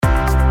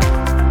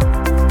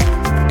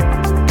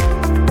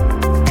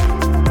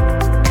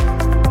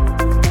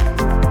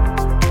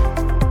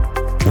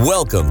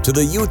Welcome to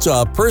the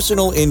Utah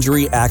Personal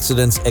Injury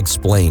Accidents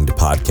Explained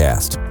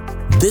podcast.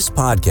 This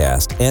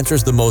podcast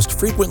answers the most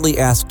frequently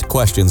asked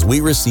questions we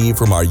receive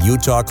from our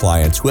Utah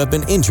clients who have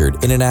been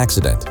injured in an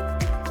accident.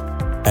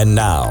 And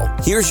now,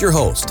 here's your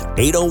host,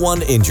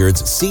 801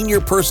 Injured's Senior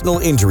Personal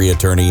Injury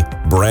Attorney,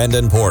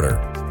 Brandon Porter.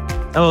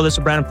 Hello, this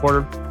is Brandon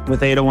Porter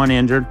with 801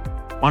 Injured.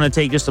 I want to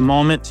take just a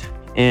moment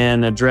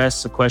and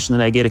address a question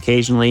that I get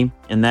occasionally,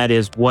 and that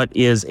is, what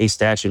is a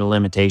statute of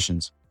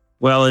limitations?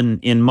 Well,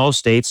 in most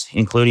states,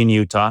 including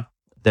Utah,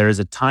 there is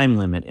a time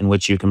limit in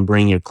which you can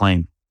bring your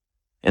claim.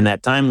 And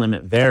that time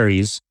limit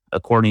varies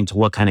according to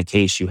what kind of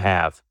case you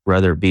have,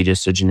 whether it be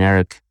just a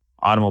generic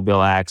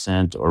automobile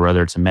accident or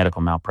whether it's a medical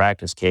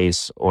malpractice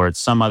case or it's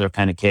some other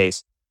kind of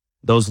case.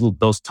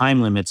 Those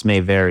time limits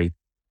may vary.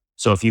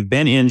 So if you've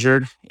been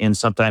injured in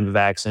some type of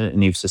accident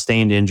and you've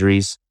sustained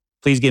injuries,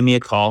 please give me a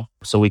call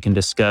so we can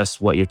discuss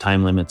what your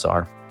time limits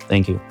are.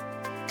 Thank you.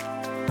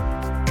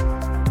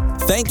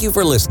 Thank you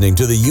for listening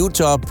to the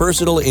Utah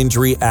Personal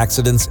Injury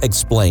Accidents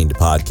Explained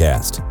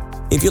podcast.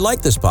 If you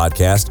like this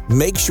podcast,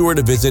 make sure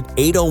to visit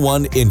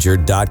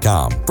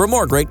 801injured.com for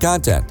more great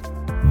content.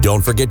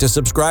 Don't forget to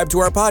subscribe to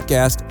our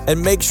podcast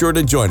and make sure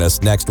to join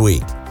us next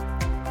week.